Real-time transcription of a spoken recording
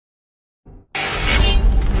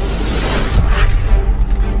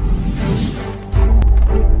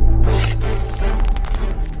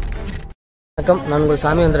வணக்கம். நான் உங்கள்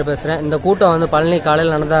சாமிவேந்திர பேசுகிறேன். இந்த கூட்டம் வந்து பழனி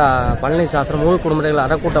காலையில் நடந்த பழனி சாஸ்திரம் மூழு குடும்பங்கள்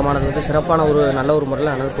அறக்கூட்டமானது வந்து சிறப்பான நல்ல ஒரு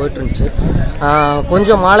முறையில் நடந்து போயிட்டு இருந்துச்சு.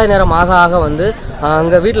 கொஞ்சம் மாலை நேரம் ஆக வந்து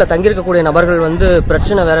அங்கே வீட்டில் தங்கியிருக்கக்கூடிய நபர்கள் வந்து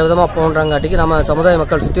பிரச்சனை வேறு விதமாக போன்றாங்காட்டிக்கு நம்ம சமுதாய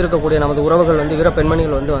மக்கள் சுற்றி இருக்கக்கூடிய நமது உறவுகள் வந்து வீர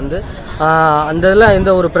பெண்மணிகள் வந்து அந்த இதில்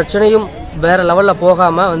எந்த ஒரு பிரச்சனையும் வேறு லெவலில்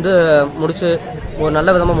போகாமல் வந்து முடிச்சு ஒரு நல்ல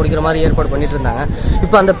விதமாக முடிக்கிற மாதிரி ஏற்பாடு பண்ணிட்டு இருந்தாங்க.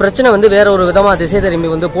 இப்போ அந்த பிரச்சனை வந்து வேற ஒரு விதமாக திசை திரும்பி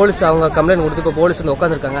வந்து போலீஸ் அவங்க கம்ப்ளைண்ட் கொடுத்து இப்போ போலீஸ் வந்து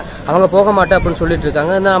உட்காந்துருக்காங்க. அவங்க போக மாட்டேன் அப்படின்னு சொல்லிட்டு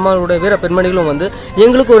இருக்காங்க. இந்த நம்மளுடைய வீர பெண்மணிகளும் வந்து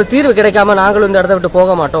எங்களுக்கு ஒரு தீர்வு கிடைக்காம நாங்களும் இந்த இடத்த விட்டு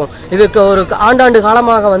போக மாட்டோம். இதுக்கு ஒரு ஆண்டாண்டு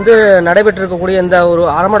காலமாக வந்து நடைபெற்று இருக்கக்கூடிய இந்த ஒரு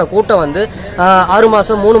அறமட கூட்டம் வந்து 6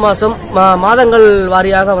 மாசம் 3 மாசம் மாதங்கள்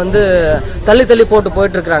வாரியாக வந்து தள்ளி போட்டு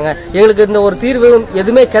போயிட்டு இருக்கிறாங்க. எங்களுக்கு இந்த ஒரு தீர்வு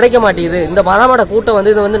எதுவுமே கிடைக்க மாட்டேங்குது. இந்த அறமட கூட்டம்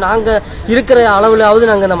வந்து இது வந்து நாங்க இருக்கிற அளவுலாவது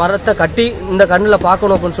நாங்க இந்த மரத்தை கட்டி இந்த கண்ணில்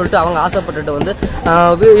பார்க்கணும் அப்படின்னு சொல்லிட்டு அவங்க ஆசைப்பட்டுட்டு வந்து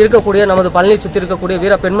இருக்கக்கூடிய நமது பழனி சுற்றி இருக்கக்கூடிய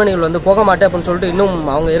வீர பெண்மணிகள் வந்து போக மாட்டேன் அப்படின்னு சொல்லிட்டு இன்னும்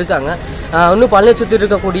அவங்க இருக்காங்க. இன்னும் பழனி சுற்றி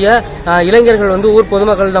இருக்கக்கூடிய இளைஞர்கள் வந்து ஊர்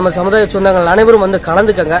பொதுமக்கள் நம்ம சமுதாய சொந்தங்கள் அனைவரும் வந்து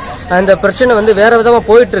கலந்துக்கங்க. இந்த பிரச்சனை வந்து வேற விதமா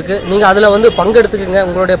போயிட்டு இருக்கு. நீங்க அதுல வந்து பங்கெடுத்துக்கங்க.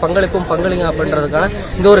 உங்களுடைய பங்களிப்பும் பங்களிங்க அப்படின்றதுக்கான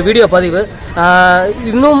இந்த ஒரு வீடியோ பதிவு.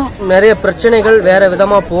 இன்னும் நிறைய பிரச்சனைகள் வேற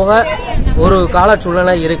விதமா போக ஒரு கால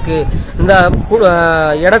சூழ்நிலை இருக்கு. இந்த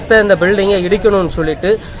இடத்த இந்த பில்டிங்கை இடிக்கணும்னு சொல்லிட்டு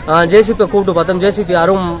ஜேசிபி கூப்பிட்டு பார்த்தோம். ஜேசிபி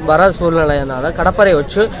யாரும் வர சூழ்நிலையினால கடப்பறை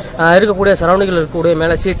வச்சு இருக்கக்கூடிய சரௌண்டிங்கில் இருக்கக்கூடிய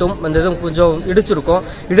மேலே சீட்டும் அந்த இதுவும் கொஞ்சம் இடிச்சிருக்கோம்.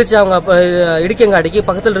 இடிச்சு அவங்க இடிக்கங்காட்டிக்கு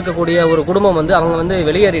பக்கத்தில் இருக்கக்கூடிய ஒரு குடும்பம் வந்து அவங்க வந்து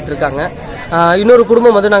வெளியேறிட்டு இருக்காங்க. இன்னொரு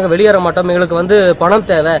குடும்பம் வந்து நாங்கள் வெளியேற மாட்டோம், எங்களுக்கு வந்து பணம்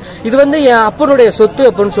தேவை, இது வந்து என் அப்பனுடைய சொத்து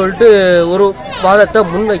அப்படின்னு சொல்லிட்டு ஒரு வாதத்தை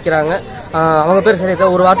முன்வைக்கிறாங்க. அவங்க பேர் சரியா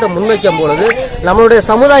ஒரு வார்த்தை முன்வைக்கும் பொழுது நம்மளுடைய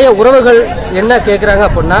சமுதாய உறவுகள் என்ன கேட்கிறாங்க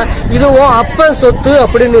அப்படின்னா, இது உன் அப்ப சொத்து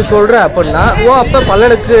அப்படின்னு சொல்ற அப்படின்னா உன் அப்ப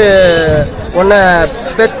பல்லனுக்கு உன்னை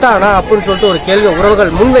பெத்தானா அப்படின்னு சொல்லிட்டு ஒரு கேள்வி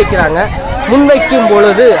உறவுகள் முன்வைக்கிறாங்க. முன்வைக்கும்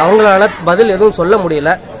பொழுது அவங்களால பதில் எதுவும் சொல்ல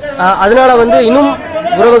முடியல. அதனால வந்து இன்னும்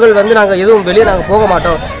உறவுகள் வந்து நாங்க எதுவும் வெளியே நாங்க போக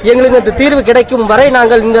மாட்டோம், எங்களுக்கு இந்த தீர்வு கிடைக்கும் வரை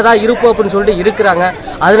நாங்கள் இங்க தான் இருப்போம் அப்படின்னு சொல்லிட்டு இருக்கிறாங்க.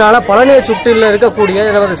 அதனால பழனியை சுற்றில இருக்கக்கூடிய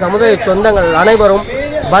நமது சமுதாய சொந்தங்கள் அனைவரும்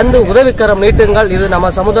வந்து உதவிக்கரம் நீட்டுங்கள். இது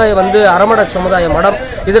நம்ம சமுதாயம் வந்து அறமட சமுதாய மடம்,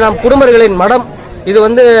 இது நம் குடும்பங்களின் மடம். இது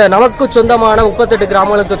வந்து நமக்கு சொந்தமான 38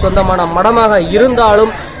 கிராமங்களுக்கு சொந்தமான மடமாக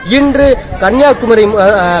இருந்தாலும் இன்று கன்னியாகுமரி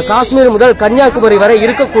காஷ்மீர் முதல் கன்னியாகுமரி வரை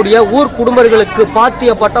இருக்கக்கூடிய ஊர் குடும்பங்களுக்கு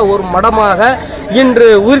பாத்தியப்பட்ட ஒரு மடமாக இன்று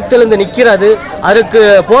உயிர்த்தெழுந்து நிற்கிறது. அதற்கு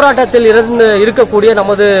போராட்டத்தில் இருந்து இருக்கக்கூடிய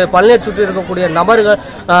நமது பழனியை சுற்றி இருக்கக்கூடிய நபர்கள்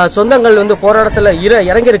சொந்தங்கள் வந்து போராட்டத்தில்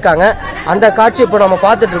இறங்கியிருக்காங்க. அந்த காட்சி இப்போ நம்ம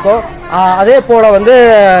பார்த்துட்டு இருக்கோம். அதே போல வந்து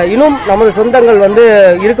இன்னும் நமது சொந்தங்கள் வந்து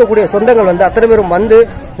இருக்கக்கூடிய சொந்தங்கள் வந்து அத்தனை பேரும் வந்து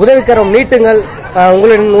உதவிக்கரம் நீட்டுங்கள்.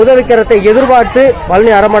 உங்களின் உதவிக்கரத்தை எதிர்பார்த்து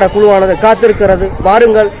பழனி அறமட குழுவானது காத்திருக்கிறது.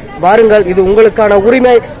 வாருங்கள் வாருங்கள், இது உங்களுக்கான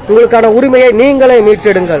உரிமை, உங்களுக்கான உரிமையை நீங்களே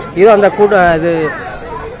மீட்டெடுங்கள். இது அந்த இது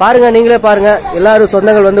பாருங்க, நீங்களே பாருங்க. எல்லாரும்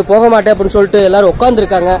சொந்தங்கள் வந்து போக மாட்டேன் அப்படின்னு சொல்லிட்டு எல்லாரும் உட்கார்ந்து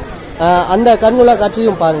இருக்காங்க. அந்த கண்ணுள்ள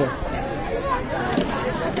காட்சியும் பாருங்க.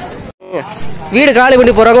 வீடு காலி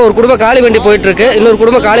வண்டி போறாங்க, ஒரு குடும்பம் காலி வண்டி போயிட்டு இருக்கு, இன்னொரு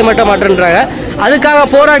குடும்பம் காலி மட்ட மாட்டேன்றாங்க. அதுக்காக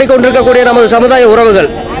போராடி கொண்டிருக்கக்கூடிய நமது சமுதாய உறவுகள்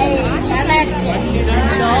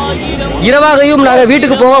இரவாகையும் நாங்க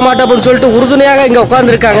வீட்டுக்கு போக மாட்டோம் அப்படின்னு சொல்லிட்டு உறுதுணையாக இங்க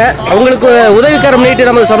உட்கார்ந்து இருக்காங்க. அவங்களுக்கு உதவிக்கரம் நீட்டி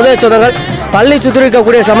நமது சமுதாய சொந்தங்கள் பள்ளி சுற்றி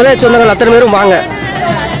இருக்கக்கூடிய சமுதாய சொந்தங்கள் அத்தனை பேரும் வாங்க.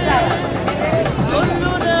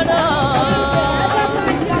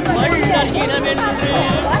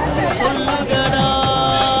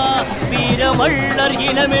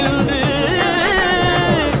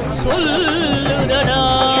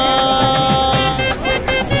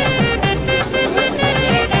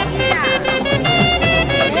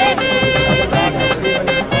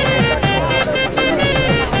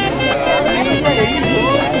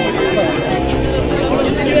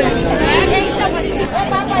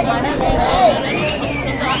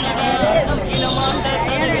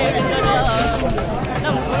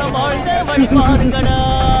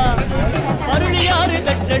 அருளியாறு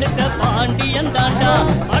கட்டெடுத்த பாண்டியன் தாண்டா,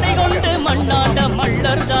 அடைகொண்டு மண்ணாண்ட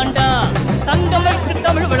மல்லர் தாண்டா, சங்கமைக்கு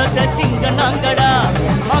தமிழ் வளர்த்த சிங்க நாங்கடா,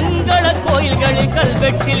 மங்கள கோயில்களில்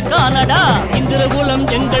கல்வெட்டில் காணடா, இந்திரகுலம்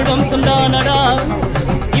எங்கள் வம்சம் தானடா,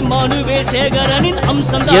 இம்மானுவே சேகரனின்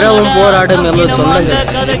அம்சம் இரவும் போராடும் எமது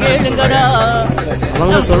சொந்தங்கள் கதை கேளுங்கடா,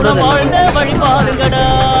 அவங்க சொல்றது வாழ்ந்த வழிபாருங்கடா.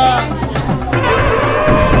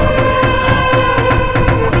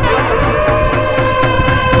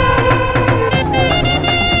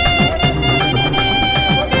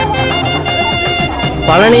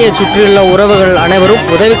 பழனியை சுற்றியுள்ள உறவுகள் அனைவரும்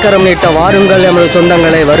உதவிக்கரம் நீட்ட வாருங்கள் எமது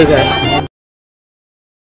சொந்தங்களை வருக.